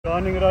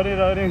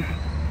Running.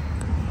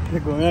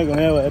 घुम्या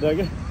भएर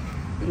के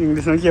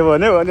इङ्ग्लिसमा के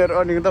भन्यो भने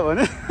रनिङ त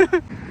भन्यो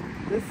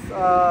this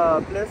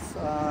place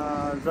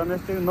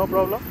journalistic no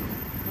problem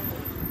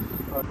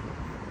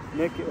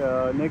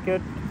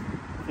naked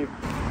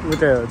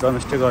उतै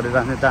जर्नलिस्टिक गरेर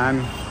जाने त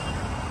हामी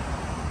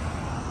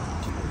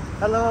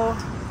hello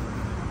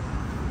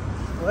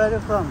where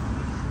you from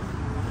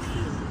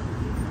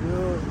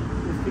you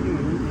speaking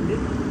Hindi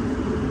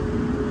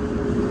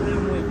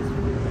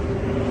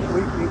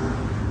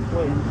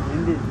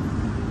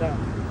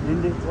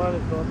Hindi. Where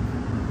is from?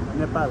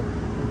 Nepal.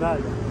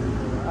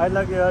 I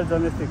like your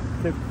journalistic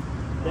trip.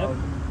 Alright.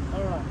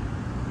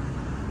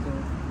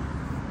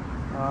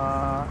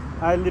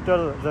 I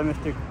little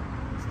journalistic.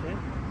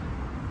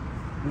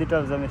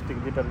 Little?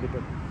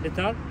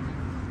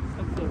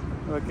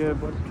 Okay,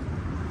 but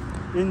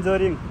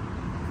enjoying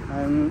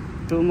and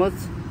too much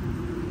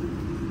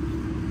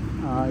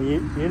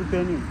heel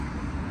paining.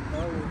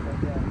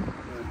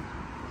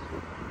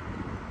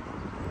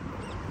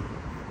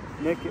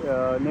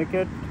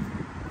 Naked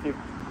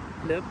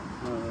Lip.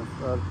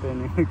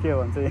 Paining. के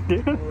भन्छ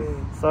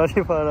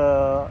sorry for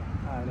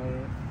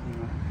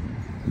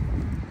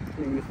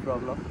English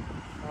problem.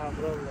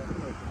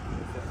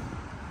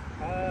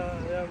 I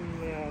am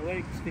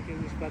like speaking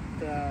English, but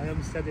I am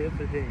studying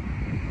every day.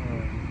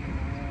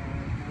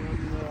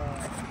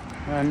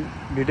 And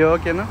video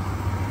okay no?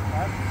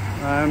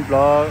 And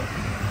blog,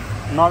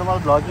 normal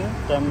blogging,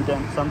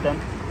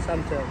 sometimes.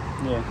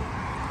 Yeah.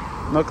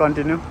 No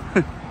continue.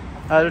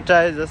 I'll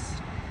try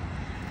just.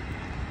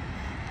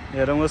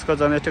 हेरौँ उसको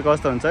journalistic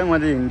कस्तो हुन्छ है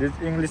मैले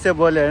English चाहिँ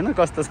बोलेँ होइन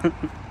कस्तो छ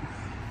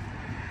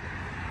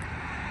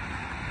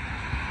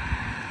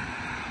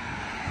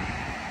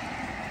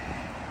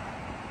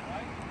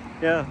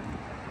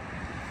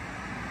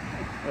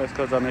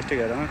यसको जर्नलिस्टिक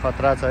हेरौँ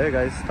खतरा छ है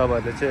गाइस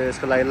तपाईँहरूले चाहिँ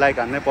यसको लागि लाइक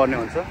हान्नै पर्ने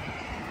हुन्छ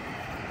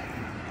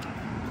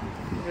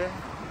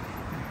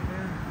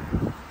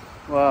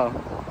wow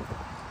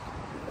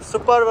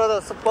super brother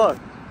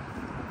super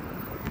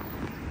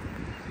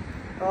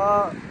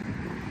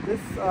This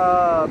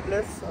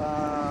place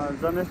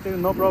journalistic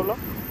no problem.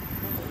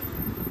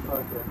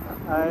 Okay,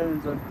 I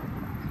enjoy.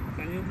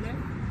 Can you play?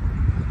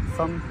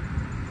 Some.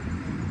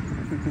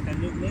 Can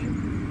you play?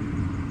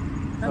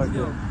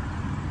 Okay.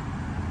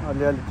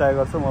 अलि try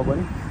गर्छु म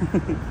पनि.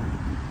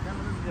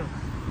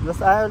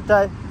 Just I will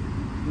try.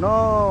 No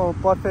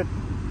perfect.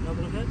 No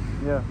perfect?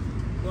 Yeah.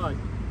 Why?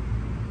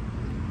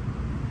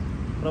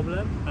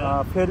 Problem?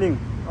 Failing.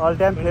 All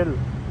time fail.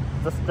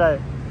 Just try.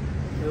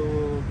 You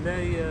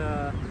play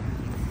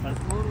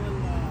parkour or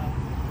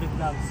break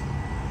dance?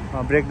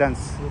 Break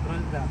dance. You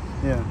break dance?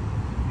 Yeah.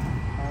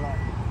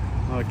 Alright.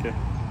 Okay.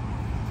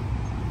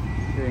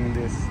 Doing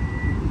this.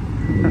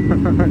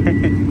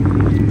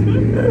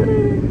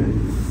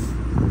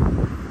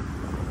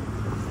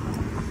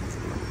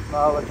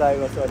 अब try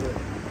गर्छु अहिले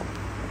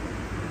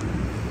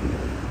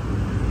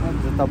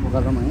जुत्ता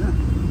बोकाउँ होइन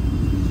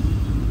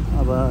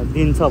अब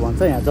दिन छ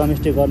भन्छ यहाँ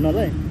जर्नलिस्टिक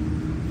गर्नलाई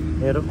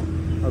हेरौँ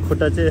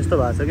खुट्टा चाहिँ यस्तो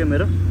भएको छ कि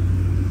मेरो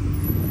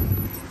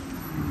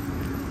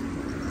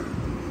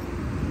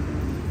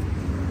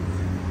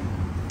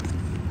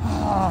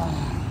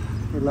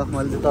ल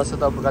मैले जुत्ता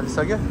सुत्ता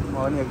बोकालिसकेँ म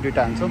पनि एक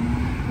दुईवटा हान्छु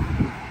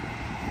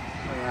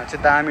यहाँ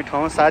चाहिँ दामी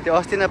ठाउँ साथी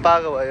अस्ति नै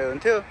पाएको भयो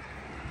हुन्थ्यो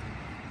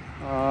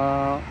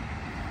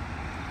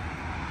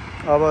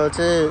अब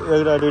चाहिँ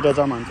एउटा दुईवटा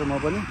जम्मा हान्छु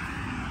म पनि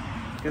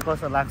के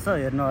कसो लाग्छ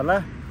हेर्नु होला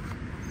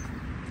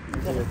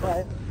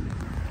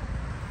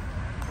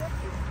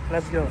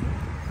Let's go.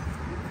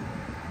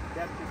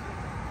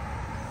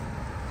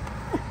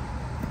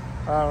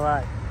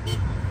 Alright.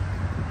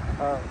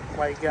 Oh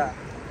my god.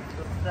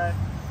 Try.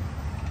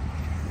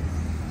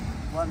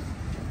 One.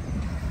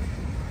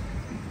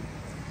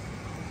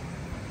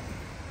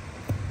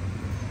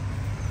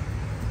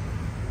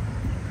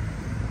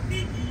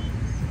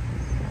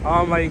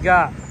 Oh my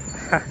god.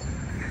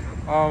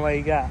 Oh my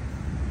god.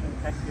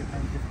 Thank you.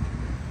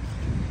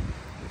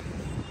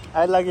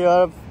 I like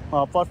your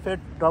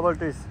perfect double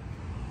twist.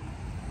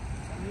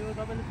 You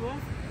double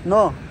twist?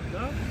 No.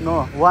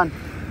 No, one.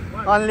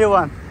 Only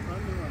one.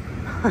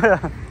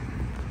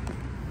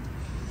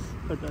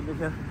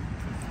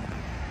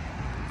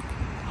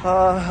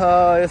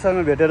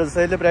 यससँग भेटेर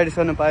सहीले प्र्याक्टिस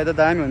गर्न पाए त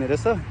दामी हुने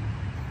रहेछ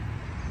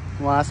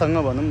उहाँसँग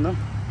भनौँ न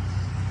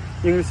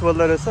इङ्ग्लिस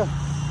बोल्दो रहेछ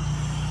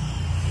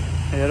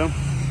हेरौँ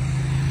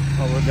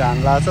अब ध्यान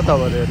लाग्छ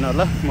तपाईँहरू हेर्नु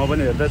होला म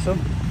पनि हेर्दैछु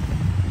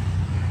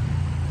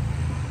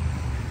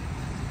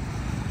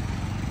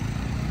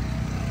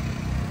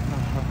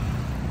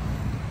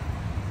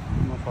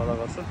म फलो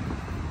गर्छु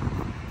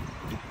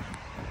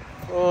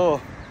ओ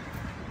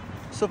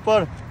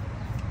super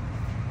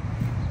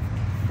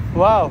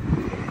wow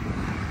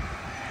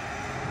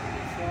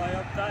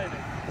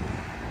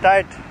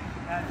tight.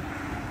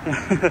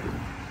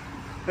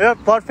 Yeah,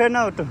 perfect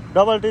now.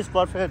 Double twist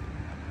perfect.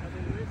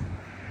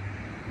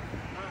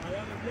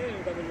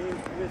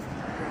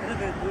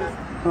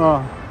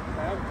 Oh.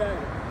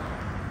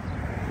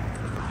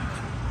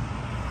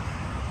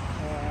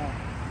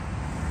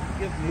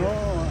 No,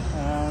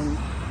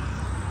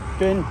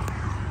 twin.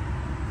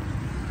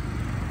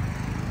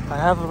 I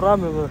have a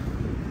problem,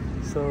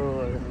 so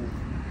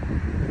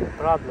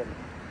problem.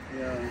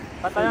 Yeah.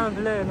 But I am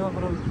play, no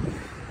problem.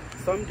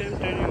 Sometime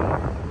training.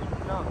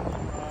 No.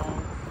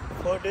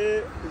 4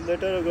 days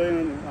later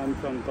going. I'm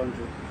from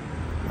country.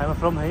 I'm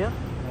from here.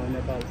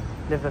 Nepal.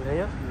 Level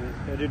here.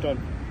 Return.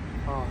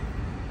 Oh.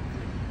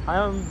 I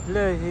am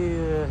play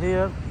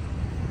here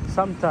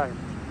sometime.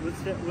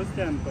 Which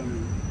time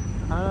coming?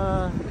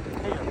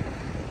 Here.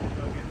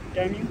 Okay.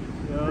 Timing?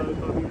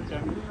 Coming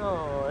timing? No,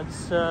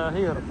 it's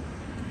here.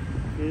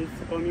 It's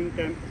coming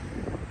time.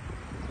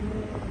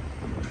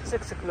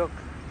 6 o'clock.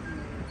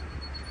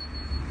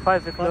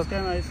 5 o'clock. First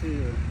time I see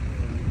you.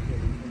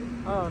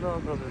 Oh, no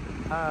problem.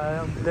 I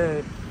am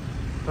play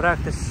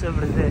practice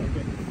every day.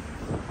 Okay.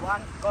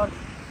 One call.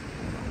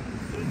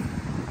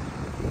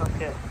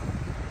 Okay.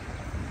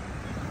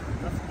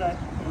 Let's try.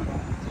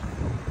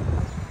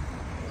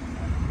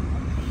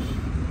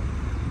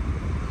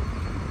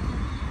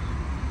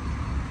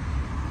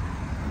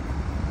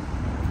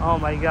 Oh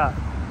my God.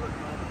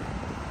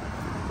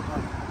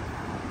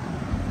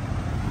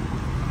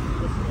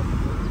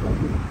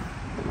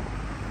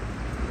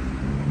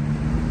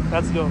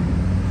 Let's go.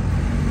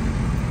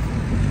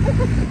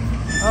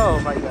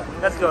 Oh my God.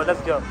 Let's go.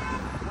 Let's go.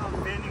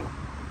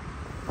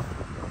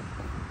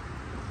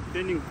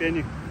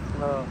 Penning.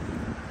 Oh.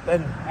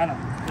 Then.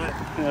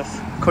 Yes.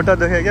 खुट्टा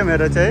दुख्यो क्या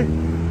मेरो चाहिँ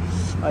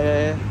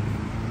आए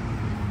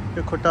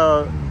यो खुट्टा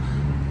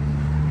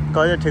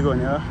कहिले ठिक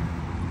हुने हो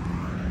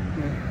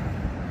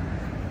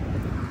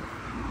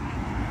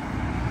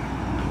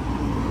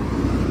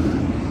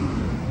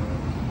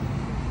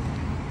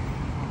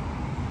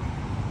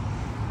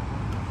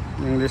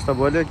इंग्लिश त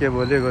बोल्यो के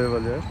बोल्यो गयो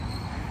बोल्यो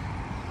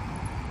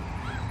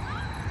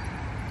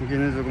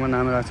गिनिजुकमा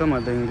नाम राख्छ म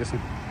त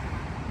इंग्लिशमा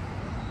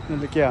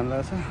यसले के हाल्नु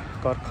रहेछ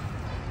कर्क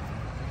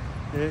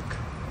एक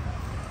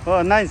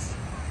Oh, nice.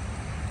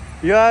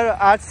 You are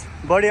arts,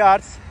 body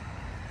arts,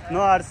 no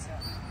arts,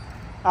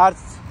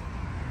 arts.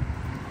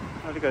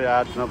 अलिकति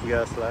आर्ट्स नपुगे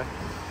जस्तो लाग्यो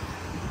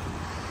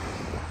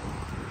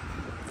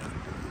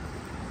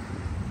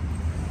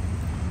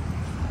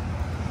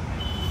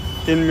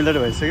 3 मिनट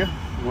भइसक्यो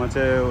म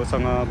चाहिँ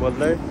उसँग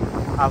बोल्दै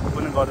आफू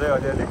पनि गर्दै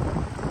अलिअलि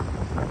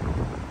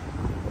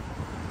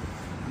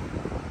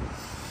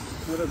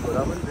मेरो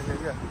घोडा पनि देखेँ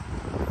क्या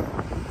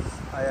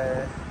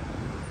आए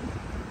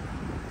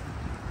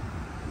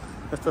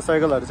यस्तो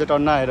साइकलहरु चाहिँ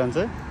टन्न आइरहन्छ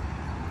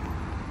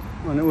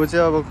अनि उ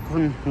चाहिँ अब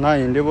कुन न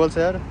हिन्दी बोल्छ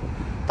यार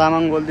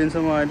तामाङ बोल्दिन्छु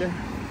म अहिले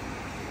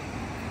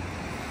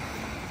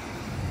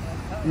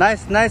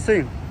nice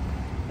swing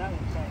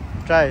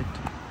try it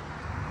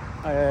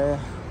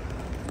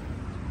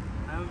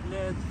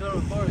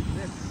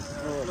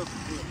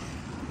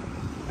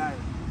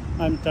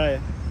I'm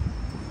tired.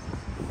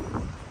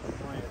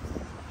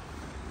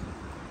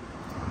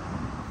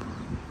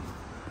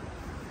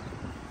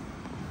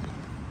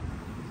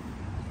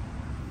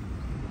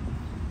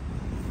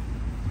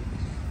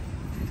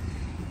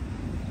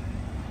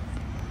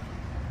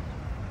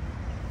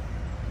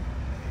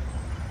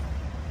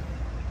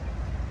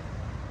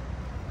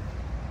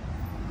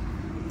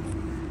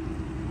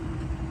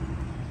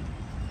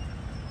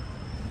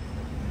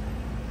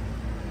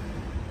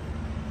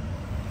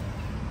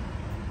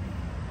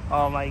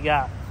 Oh my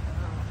God.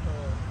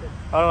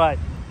 All right,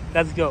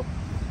 let's go.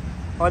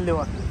 Only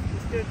one.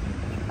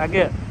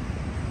 Again.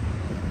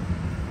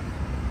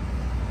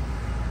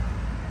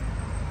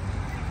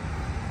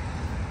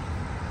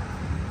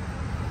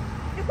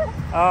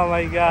 Oh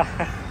my God.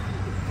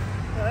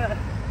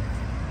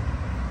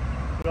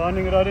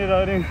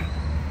 Running.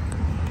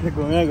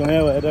 घुम्या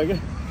भएर के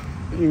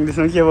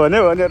इंग्लिशमा के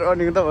भन्यो भने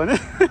रनिङ त भने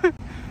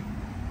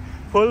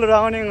फुल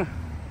rounding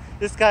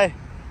sky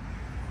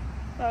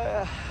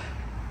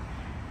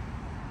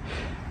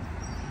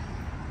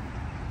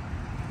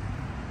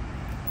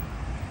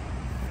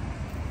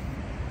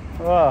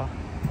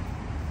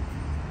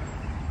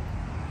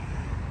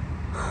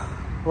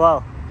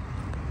Wow.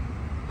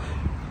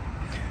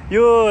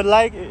 You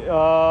like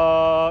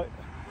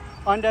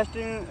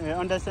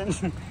understand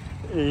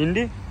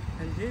Hindi?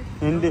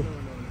 Hindi.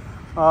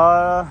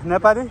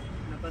 Nepali?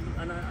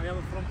 I am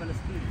from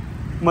Palestine.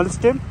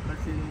 Palestine?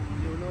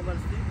 You know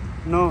Palestine?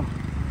 No.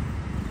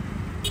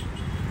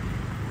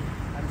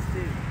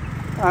 Palestine.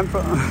 I'm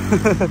from.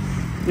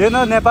 You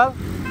know Nepal?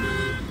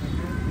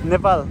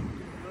 Nepal.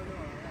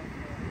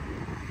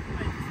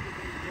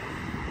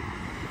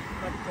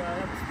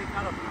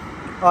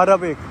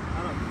 Arabic.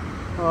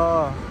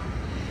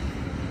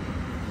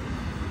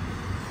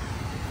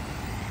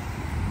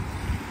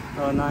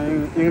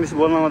 English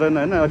बोल्न आउँदैन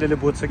हैन अलिअलि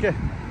बुझ्छु के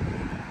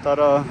तर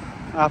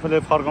आफूले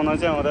फर्काउन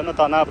चाहिँ आउँदैन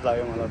तनाव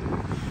लाग्यो मलाई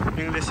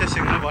इंग्लिश चाहिँ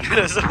सिक्नु पर्ने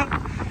रहेछ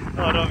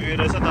अरबी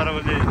रहेछ तर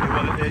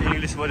उसले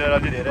इंग्लिश बोलेर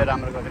अलि धेरै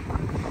राम्रो गरे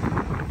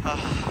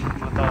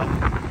म त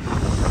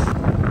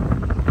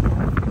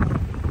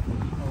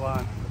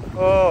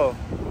ओ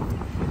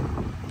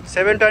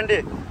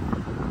 720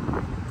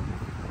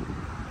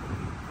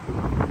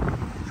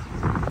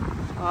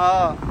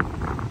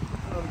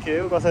 ओके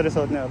कसरी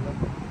सोध्ने होला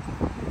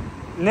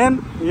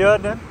Name, your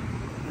name.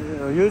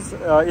 Use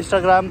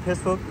Instagram,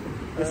 Facebook.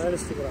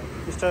 Instagram.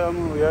 Instagram,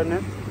 your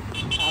name.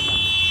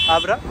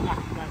 Abra.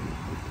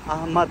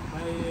 Ahmad.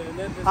 My name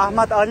is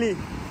Ahmad Ali.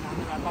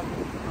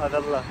 My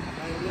Allah.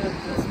 name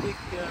is speak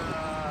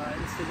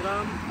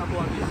Instagram Abu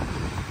Abeer.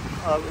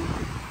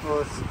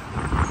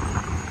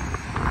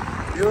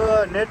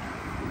 Your net,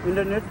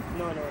 internet.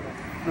 No.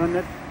 No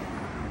net.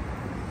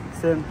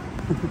 Same.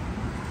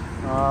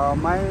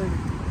 My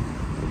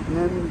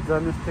name is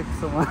Gymnastics.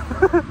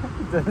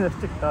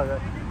 Gymnastics.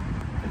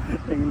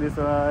 English.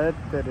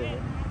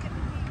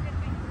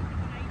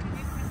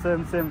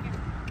 Same.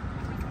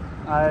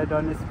 I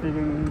don't speak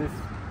English,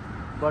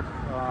 but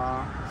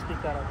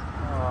Speak Arab.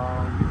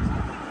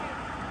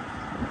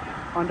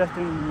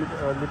 understand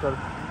little.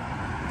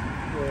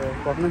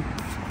 Problem.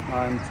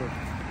 I'm sure.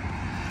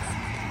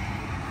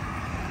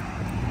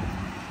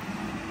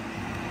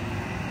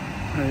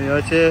 यो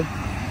चाहिँ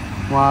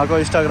उहाँको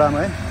Instagram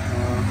है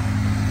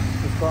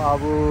उसको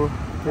Abu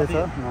के छ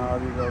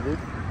अबि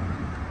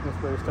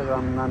उसको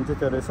Instagram नाम चाहिँ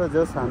त्यो रहेछ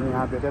जस हामी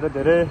यहाँ भेटेर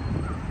धेरै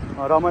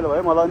रमाइलो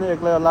भयो मलाई नि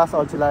एक्लै लास्ट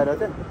अल्छी लागेर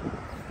चाहिँ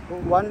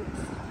one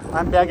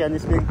I'm back and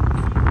speak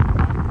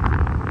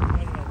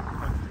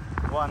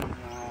 1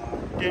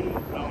 10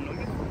 round हो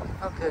कि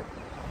Okay.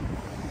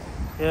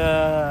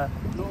 Yeah.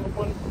 Know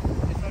open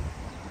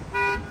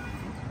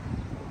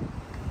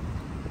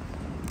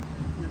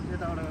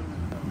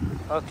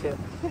Okay.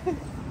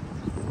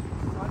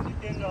 only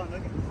 10 round हो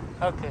कि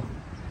Okay.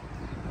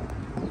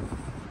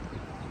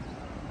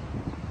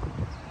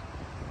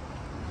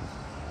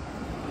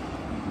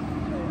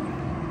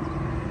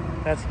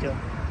 Let's go.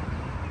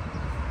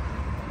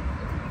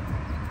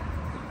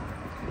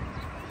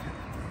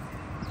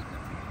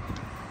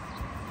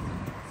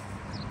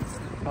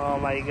 Oh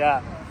my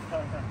God.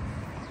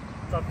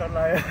 चक्कर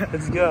लाग्यो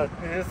It's good.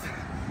 Yes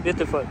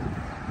Beautiful.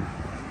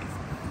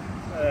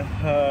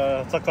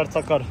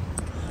 चक्कर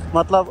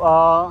मतलब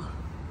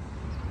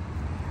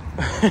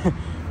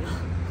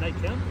Like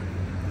him?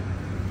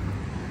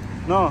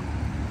 नो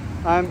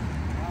आइम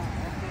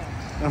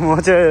म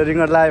चाहिँ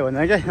रिङ्गर लाग्यो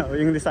भने क्या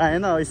इङ्ग्लिस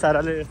आएन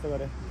इसाराले यस्तो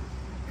गरेँ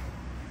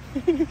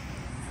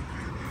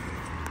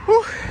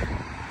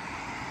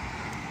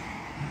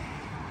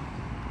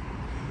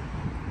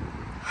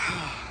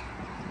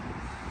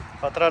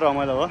खतरा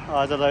रमाइलो हो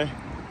आजलाई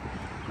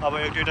अब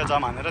 1-2टा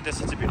जाम हानेर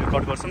त्यसपछि भिडियो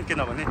कट गर्छौँ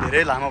किनभने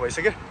धेरै लामो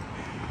भइसक्यो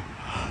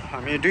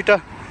हामी 2टा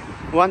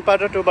 1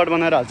 पार्ट र 2 पार्ट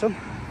बनाएर हाल्छौँ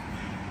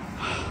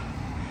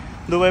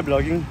दुवै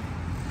भ्लगिङ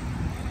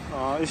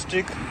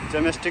स्ट्रिक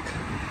जिम्नास्टिक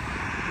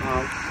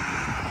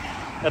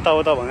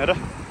यताउता भनेर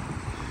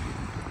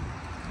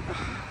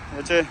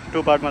यो चाहिँ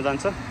 2 पार्टमा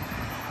जान्छ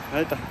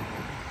है त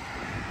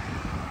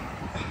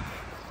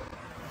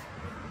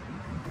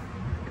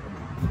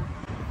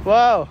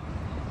wow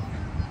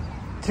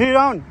 3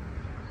 round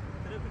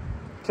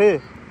 3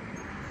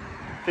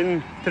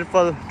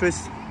 triple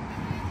twist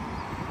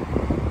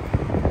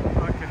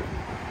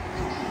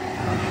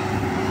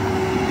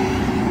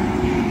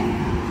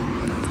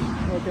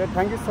Okay,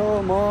 thank you so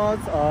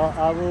much,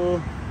 Abu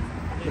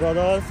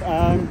brothers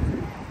and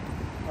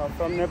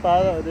from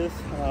Nepal. This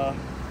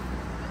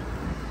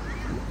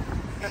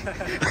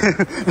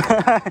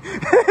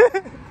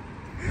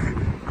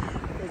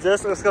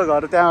just उसको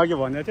घर त्यहाँ अघि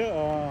भनेको थियो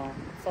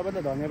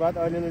सबैलाई धन्यवाद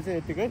अहिलेले चाहिँ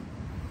यतिकै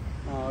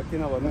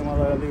किनभने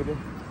मलाई अलिकति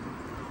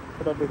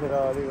खुट्टा देखेर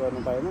अलिक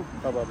गर्नु पाएन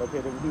तपाईँहरूलाई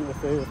फेरि पनि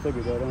यस्तै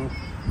भिडियोहरू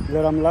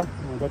लिएर आउँला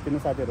जति नै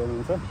साथीहरू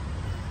हुनुहुन्छ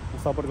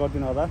सपोर्ट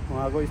गरिदिनु होला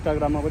उहाँको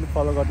इन्स्टाग्राममा पनि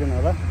फलो गरिदिनु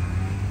होला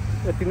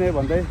यति नै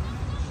भन्दै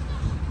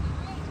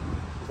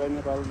जय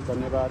नेपाल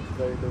धन्यवाद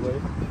जय दुबई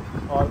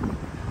अल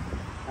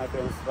माई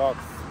फ्रेन्ड्स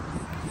रक्स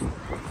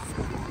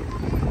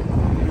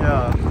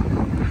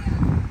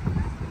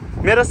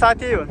मेरो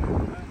साथी हो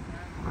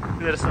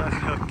मेरो साथी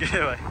ओके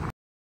भाइ